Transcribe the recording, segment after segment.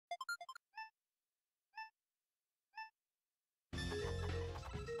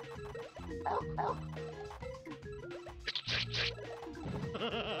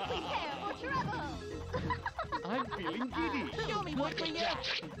Prepare for trouble! I'm feeling giddy. Show me what you got.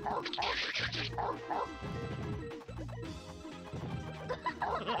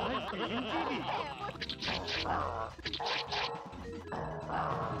 I'm feeling giddy.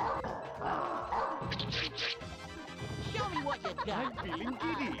 Show me what you got. I'm feeling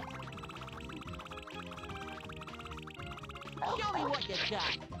giddy. Show me what you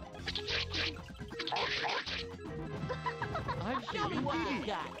got. I'm Show me feeling what you giddy.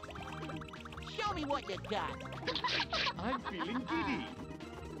 got. Show me what you got. I'm feeling giddy.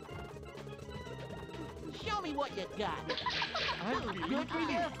 Show me what you got. I'm feeling Good for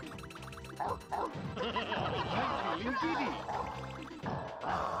giddy. you. I'm feeling giddy.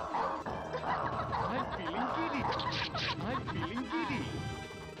 I'm feeling giddy. I'm feeling giddy.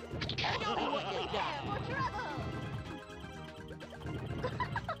 Show me what you got. For trouble!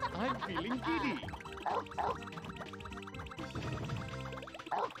 I'm feeling giddy.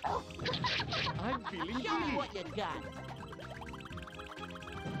 I'm feeling Show me giddy. what you got.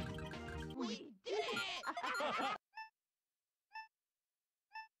 We did it!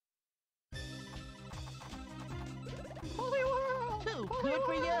 Holy world! Too good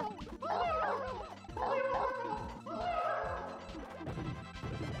for you.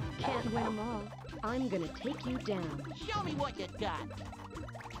 Can't win them all. I'm gonna take you down. Show me what you got.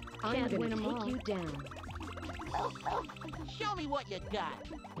 I'm Can't win gonna 'em take all. you down. Show me what you got.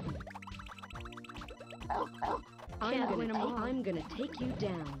 I'm gonna take you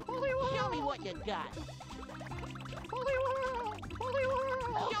down. Show me what you got. Holy world! Holy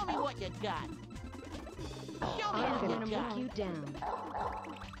world! Show me what you got. Show me I'm what gonna you take got. you down.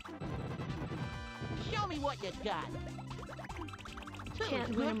 Show me what you got. Too Can't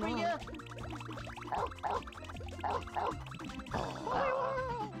win good 'em for all. you. Holy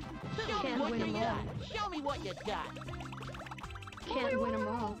world! Show me Can't what win you 'em all. got. Show me what you got. Can't win them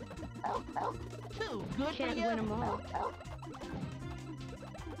all. Too good for Can't you. win them all.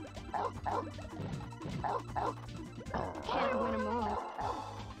 Can't win them all.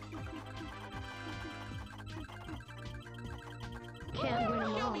 Can't win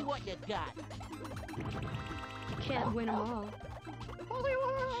them Show me all. what you got. Can't win them all. Holy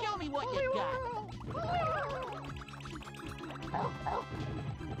world! Show me what Holy you got. world! Holy world!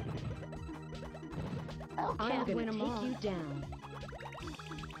 I'm Can't win gonna 'em take all. you down.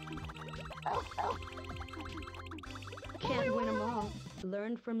 Can't win them all.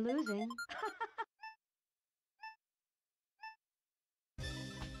 Learn from losing.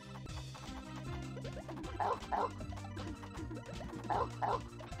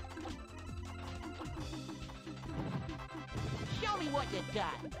 Show me what you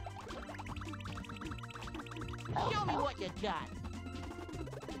got. Show me what you got.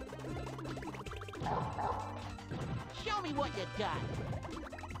 Show me what you got.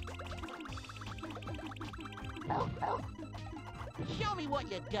 Show me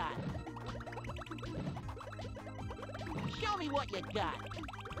what you got. Show me what you got.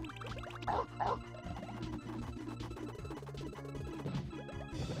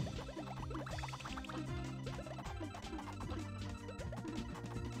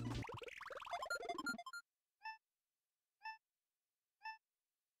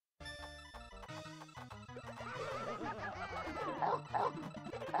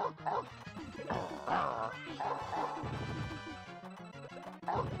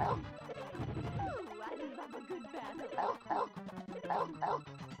 I love a good battle.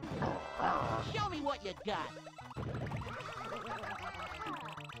 Show me what you got.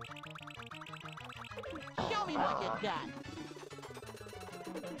 Show me what you got.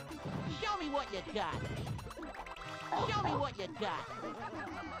 Show me what you got. Show me what you got.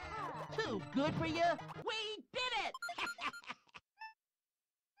 Too good for you? We did it!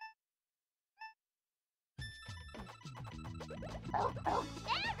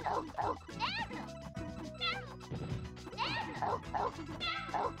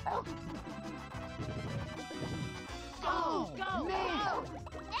 Go, go, go!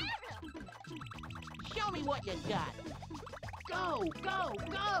 Show me what you got. Go, go,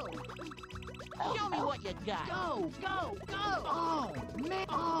 go! Show me what you got. Go, go, go! Oh, man!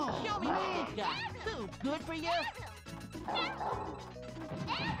 Oh, Show me what you got. Too good for you?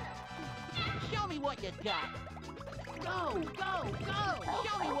 Show me what you got. Go, go, go!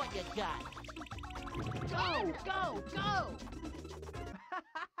 Show me what you got. Go, go, go!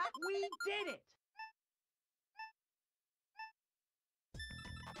 We did it!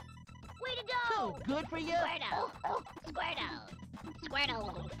 Way to go! Too good for you? Squirtle! Squirtle!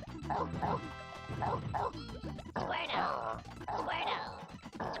 Squirtle! Squirtle! Squirtle!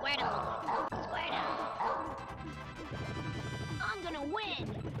 Squirtle! Squirtle! I'm gonna win!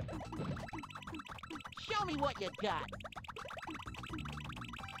 Show me what you got.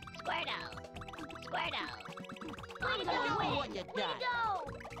 Squirtle! Squirtle! Show me what you Way to got. go!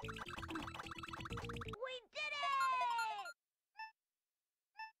 We did it!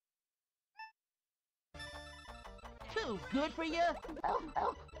 Too good for you?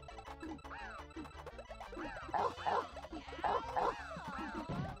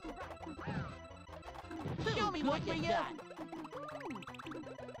 Show me what you got.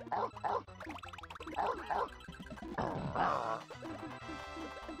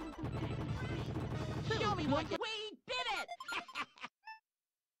 Show me what you... We did it!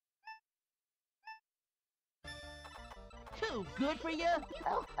 Too good for you?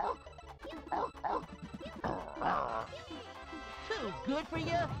 Too good for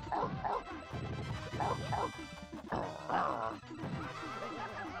you?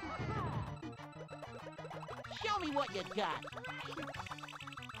 Show me what you got.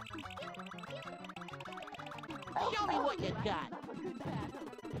 Show me what you got.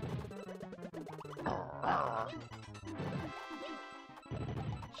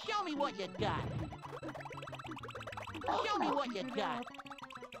 Show me what you got. Show me what you got.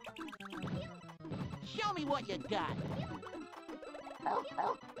 Show me what you got.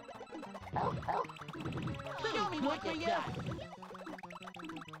 Show me what you got.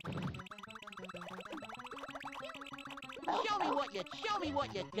 Show me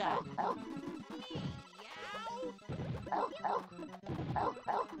what you got.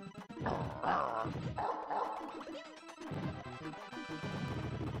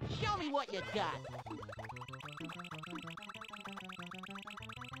 Show me what you got.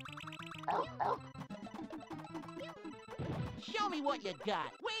 Show me what you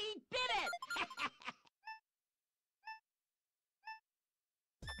got. We did it!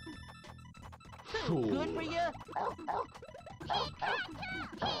 Too good for you?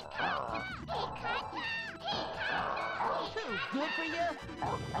 Too good for you?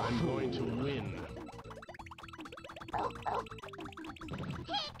 I'm going to win.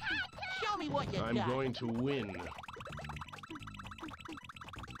 Show me what you I'm got. going to win.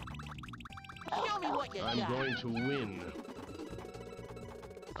 Show me what you I'm got. going to win.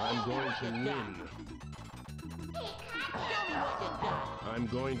 I'm going to win. Show me what you got. I'm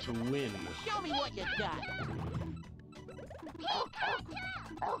going to win. Show me what you got.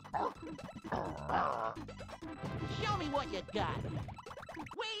 Show me what you got.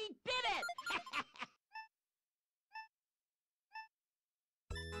 We did it!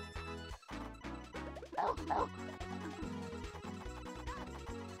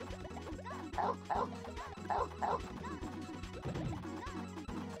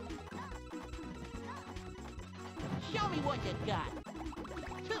 Show me what you got.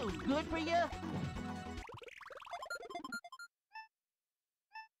 Too good for you?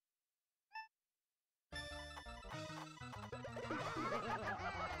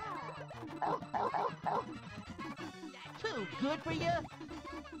 Too good for you?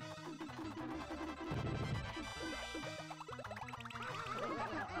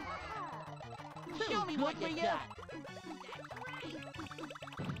 Show me what you got.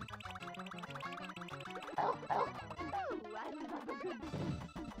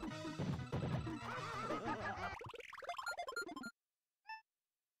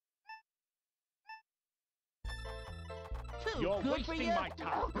 Too You're good for wasting you? my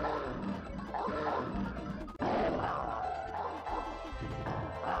time.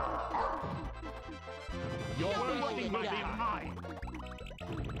 Your Show me what world you will be got. mine.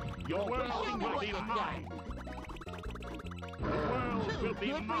 Your world Show me will what be you got. mine. The world Too will be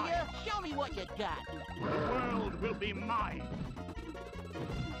good for mine. you? Show me what you got. The world will be mine.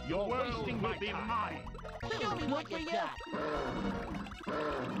 Your world will be mine. Show me what you got.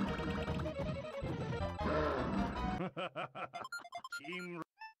 Team.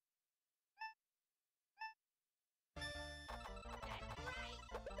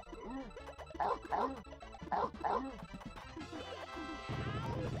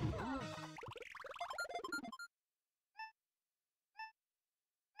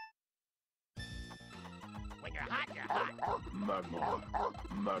 When you're hot, you're hot. Magma.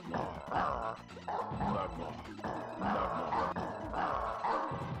 Magma. Magma. Magma.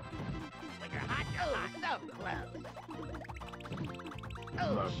 When you're hot, you're hot. So close.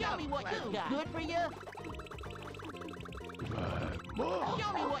 Oh, Show me what you got. Good for you? Magma.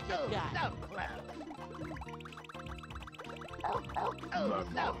 Show me what you oh, got. so close. Oh,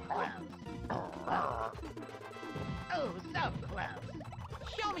 so close. Oh, so close.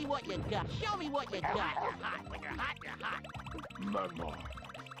 Show me what you got. Show me what you You're hot, got. you're hot. When you're hot, you're hot. Magma.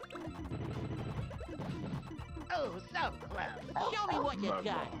 Oh, so close. Show me what you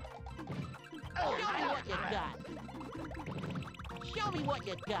got. Oh, Show me so what you close. got. Show me what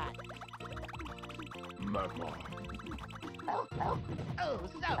you got. Magmar. Oh,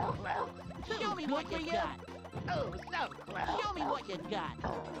 so close. Show me what you got. Oh, so close. Show me what you got.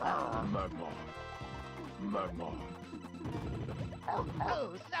 Magmar. Magmar. Oh,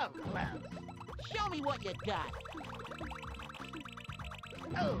 so close. Show me what you got.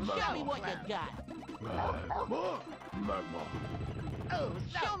 Oh, Show me so what you close. got. Magmar. Magmar. Oh,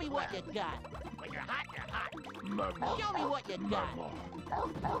 so Show me what you close. got. When you're hot, you're hot. Magmar. Show me what you got. Magmar.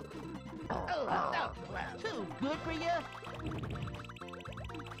 Oh, so close. Too good for you?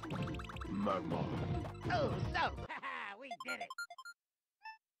 Magmar. Oh, so. We did it.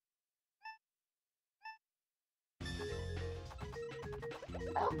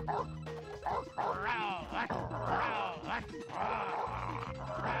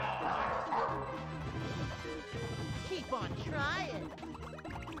 Keep on trying.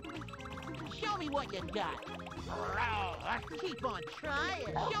 Show me what you got. Keep on trying.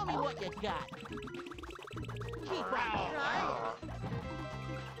 Show me what you got. Keep on trying.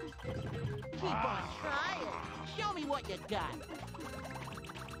 Keep on trying. Show me what you got.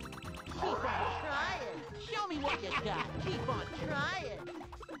 Keep on trying. Show me what you got. Keep on trying.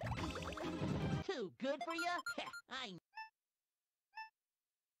 Too good for you? I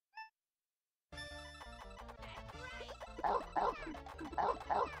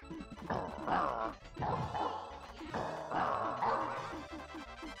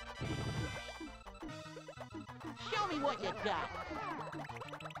Show me what you got.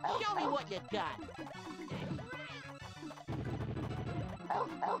 Show me what you got.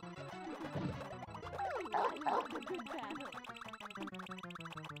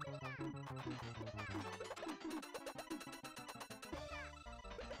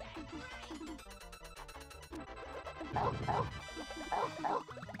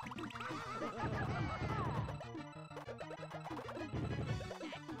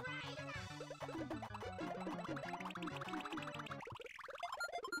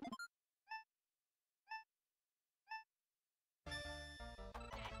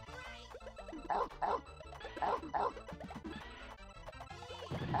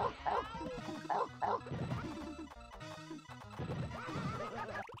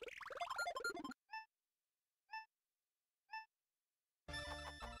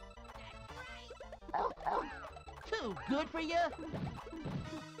 Too good for you?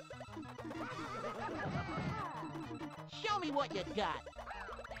 Show me what you got.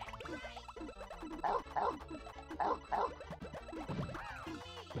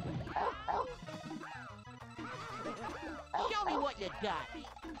 Show me what you got.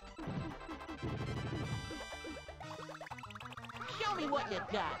 Show me what you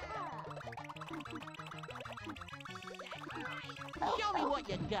got. Show me what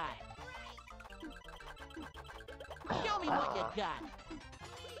you got. Show me what you got.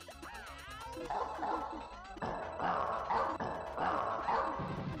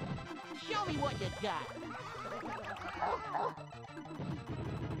 Show me what you got.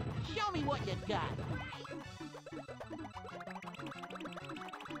 Show me what you got.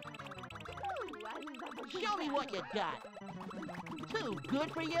 Show me what you got. Too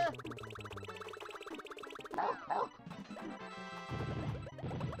good for you?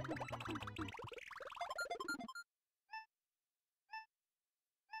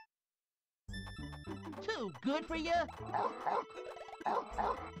 Too good for you?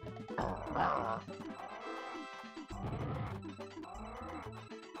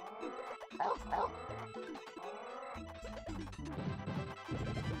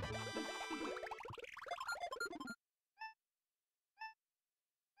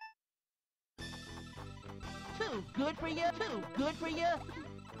 Too good for you? Too good for you?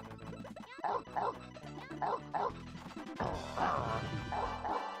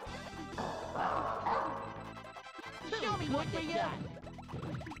 Show me what you got.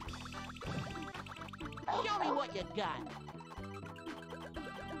 Show me what you got.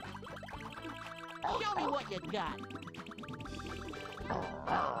 Show me what you got.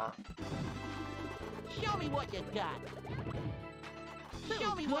 Show me what you got.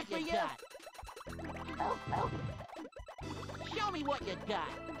 Show me what you got. Show me what you got.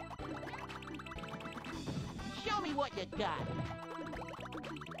 Show me what you got.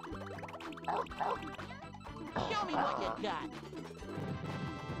 Show me what you got.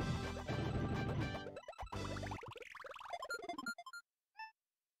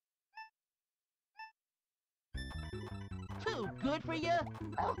 Too good for you?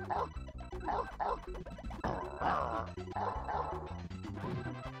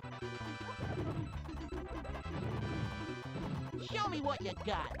 Show me what you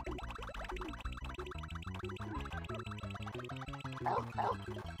got.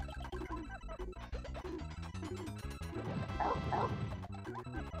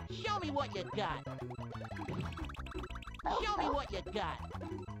 Show me what you got. Show me what you got.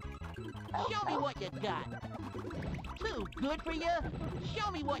 Show me what you got. Too good for you?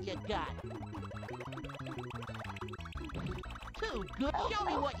 Show me what you got. Too good. Show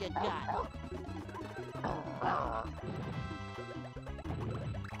me what you got.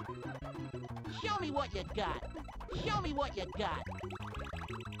 Show me what you got. Show me what you got.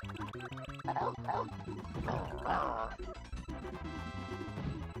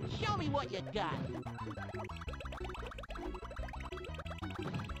 Show me what you got.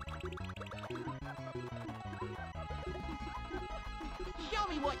 Show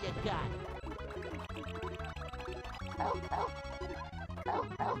me what you got.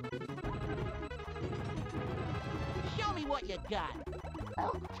 Show me what you got.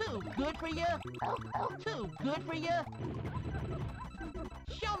 Too good for you? Too good for you?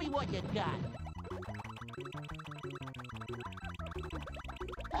 Show me what you got.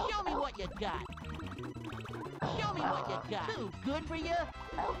 Show me what you got. Show me what you got. Too good for you?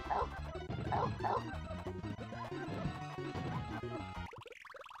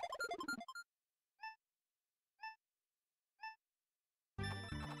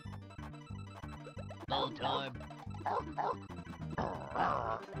 Ball time.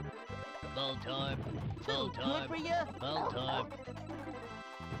 Ball time. Ball Too good time. for you? Ball time.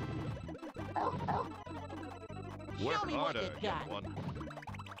 Show Work me what harder, you young got. one.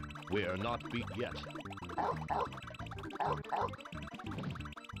 We're not beat yet.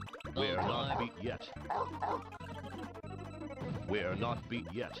 We're Ball not time. beat yet. We're not beat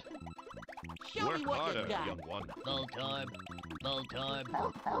yet. Show Work me what harder, you got. young one. Ball time. Ball time.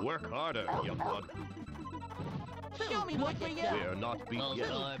 Work harder, young one. Show me what you got. We're not beat Ball yet.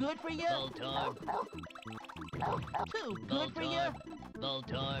 time. Good for you? Ball time. Too Ball good for you? time. Ball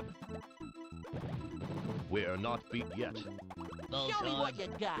time. We're not beat yet. Ball Show me what time.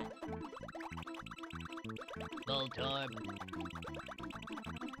 you got. Ball time.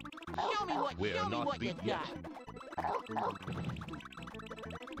 Show me what. We're Show me not what you beat yet. got.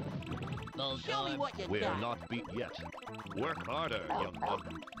 Ball Show me time. what you We're got. not beat yet. Work harder, young one.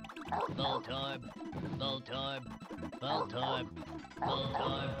 Ball time. Ball time. Ball time. Ball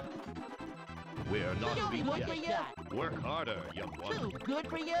time. We're Show not me beat what yet. you got. Work harder, young one. Too good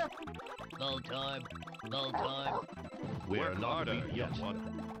for you? Ball time. Ball time. We're Work not harder, beat young yet. one.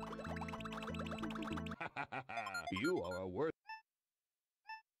 You are a worth.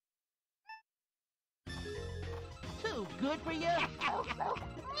 Too good for you?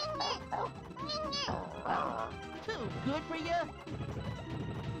 Too good for you?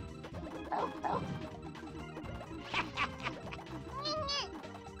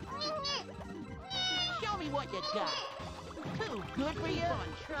 Show me what you got. Too good for you?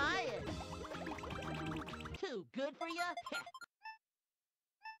 Try it. Too good for you?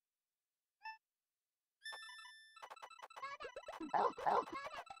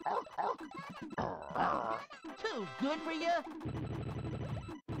 Too good for you?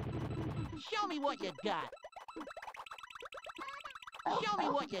 Show me what you got. Show me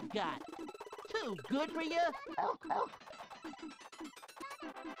what you got. Too good for you?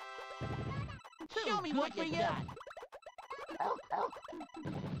 Show me what you got.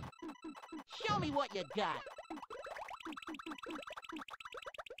 Show me what you got.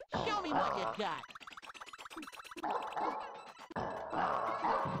 Show me what you got.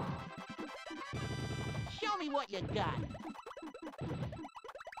 Show me what you got.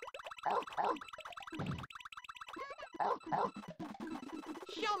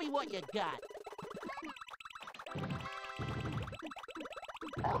 Show me what you got.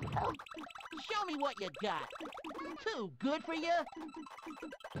 Show me what you got. Too good for you?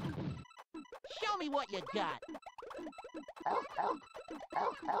 Show me what you got.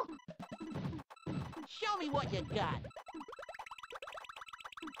 Show me what you got.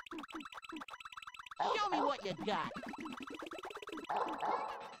 Show me what you got.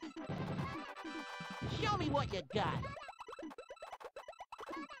 Show me what you got.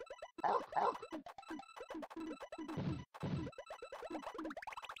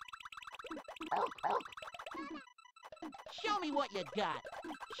 Show me what you got.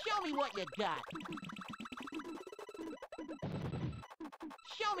 Show me what you got.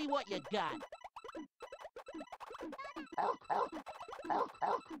 Show me what you got.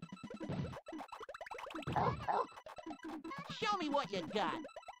 Show me what you got.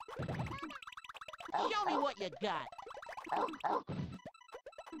 Show me what you got.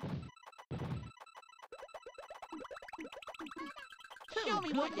 Show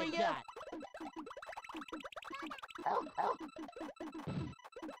me what you got.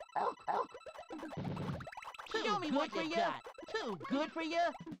 Show me what you got. Too good for you.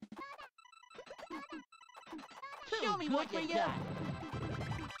 Show me what you got.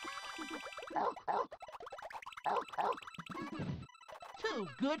 Too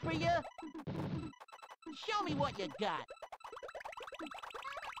good for you. Show me what you got.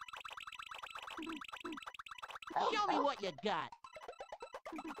 Show me what you got.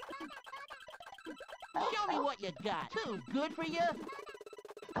 Show me what you got. Too good for you.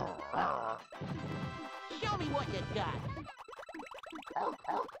 Show me what you got.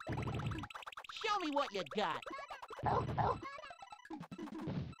 Show me what you got.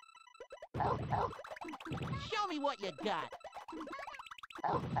 Show me what you got.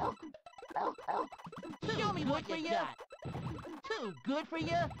 Show me what you got. Too good for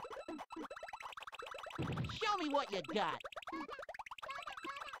you. Show me what you got.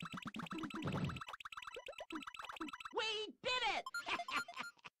 We did it!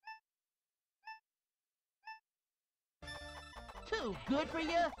 Too good for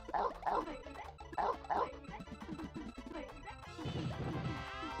you.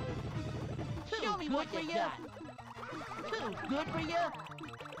 Show me what you got. Too good for you.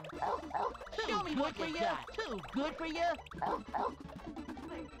 Show me what you got. Too good for you.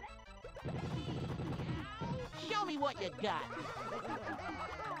 Show me what you got.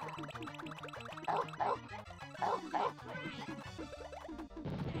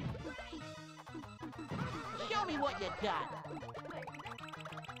 Show me what you got.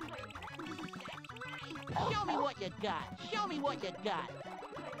 Show me what you got. Show me what you got.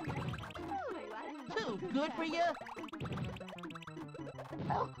 Too good for you.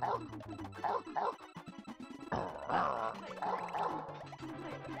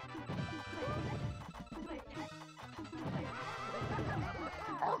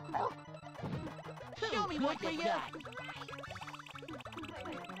 Show me what you got.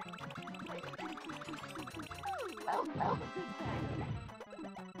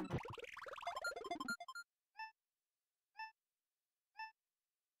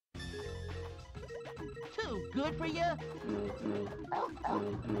 Too good for you.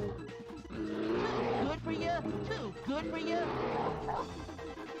 Too good for you. Too good for you.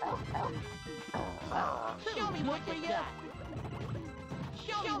 Show me what you got.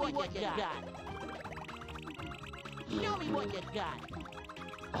 Show me what you got. Show me what you got.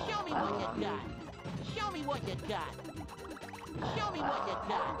 Show me what you got. Show me what you got. Show me what you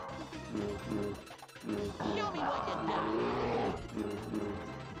got. Show me what you got.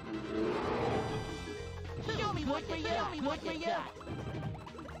 Show me what you got. Show me what you got.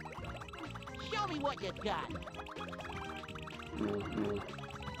 Show me what you got.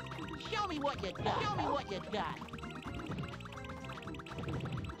 Show me what you got. Show me what you got.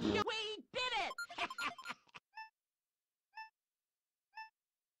 We did it!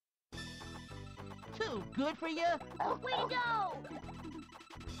 Too good for you. Way to go!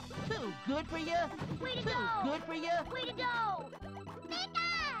 Too good for you. Way to Too go! good for you. Way to go!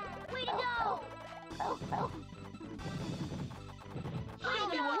 Way to go! Show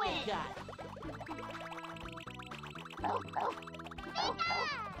me what you got.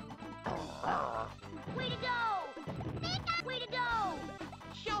 Way to go! Way to go!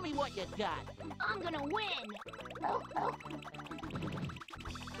 Show me what you got. I'm gonna win!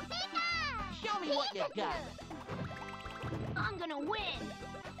 Show me what you got. I'm gonna win!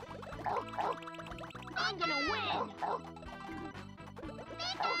 I'm gonna win!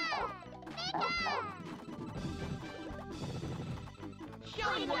 Show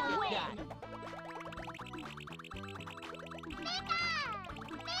me what you got.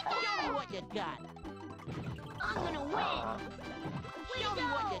 Show me what you got. I'm gonna win! Show me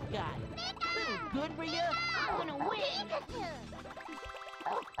what you got. Too good for you. I'm gonna win!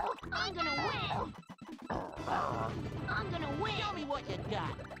 I'm gonna win! I'm gonna win! Show me what you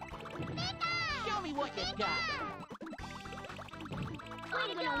got. Show me what you got. I'm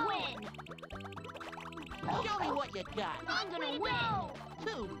gonna win! Show me what you got. I'm gonna win!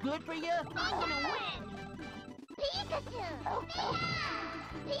 Too good for you. I'm gonna win! Pikachu!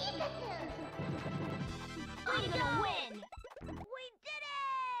 Pikachu! I'm gonna win! We did it!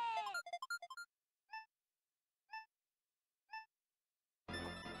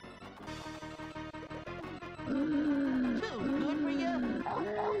 Too good for you.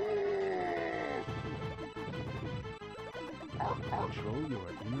 Control your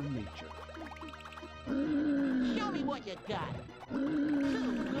inner nature. Show me what you got.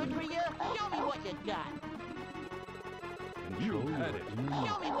 Too good for you. Show me what you got. You had it.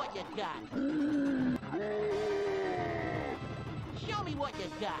 Show me what you got. Show me what you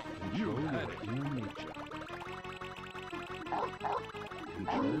got. You had it.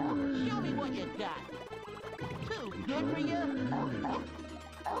 Show me what you got. Too good for you?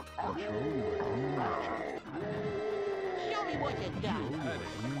 Show me what you got.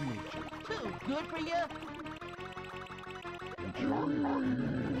 Too good for you?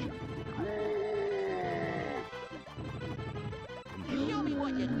 Show me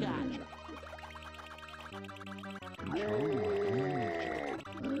what you got.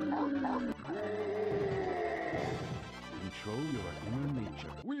 Control your inner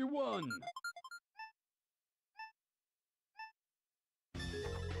nature. We won!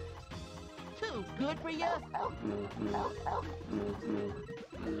 Too good for you?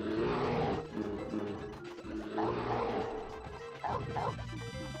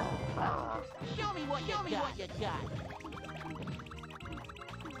 Show me what you got.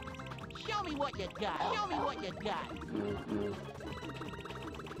 Show me what you got. Show me what you got.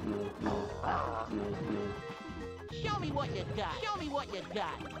 Show me what you got. Show me what you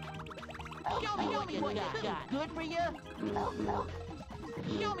got. Show me what you got. Good for you?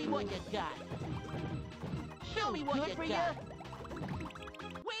 Show me what you got. Show me what you got.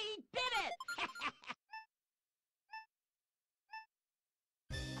 We did it!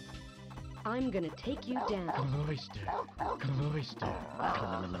 I'm gonna take you down. Cloister. Cloister.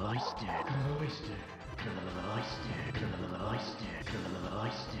 Cloister. Cloister. Cloister. Cloister.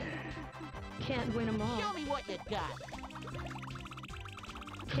 Cloister. Can't win 'em all. Show me what you got.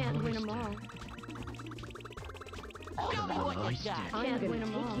 Can't win 'em all. Show me what you got. I'm gonna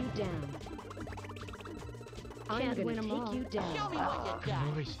take you down. I'm gonna take you Show down. me what you got.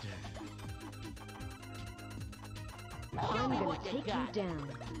 Cloister. Show I'm me gonna what you take you got. down.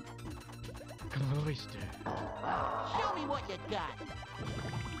 Cloister. Show me what you got.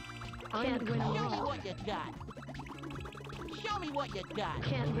 Can't win 'em Show me all. what you got. Show me what you got.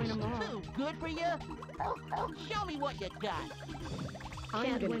 Can't win 'em all. Too good for you? Show me what you got.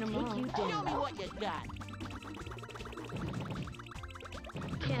 I'm gonna take you Show me down. what you got.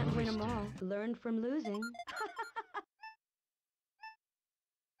 Can't win 'em all. Learn from losing.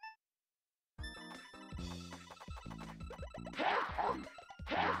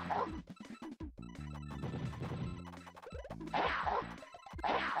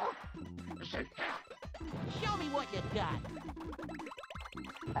 Show me what you got.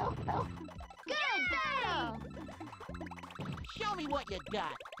 Good battle! Show me what you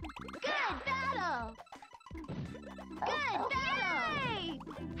got. Good battle! Good battle!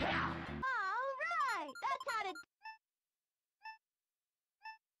 All right! That's how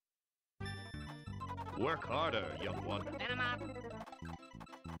to... Work harder, young one.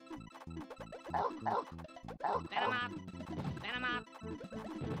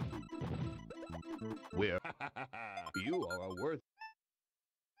 We're... you are a worth...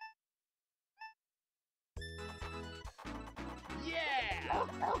 Yeah!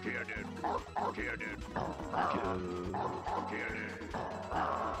 Get it! Get it! Get it!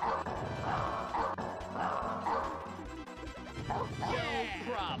 No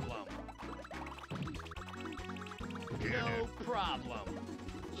problem. No problem.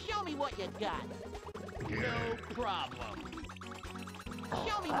 Show me what you got. No problem.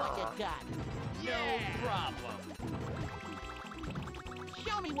 Show me what you got. No problem.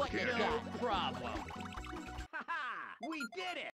 Show me what you No got. problem. We did it!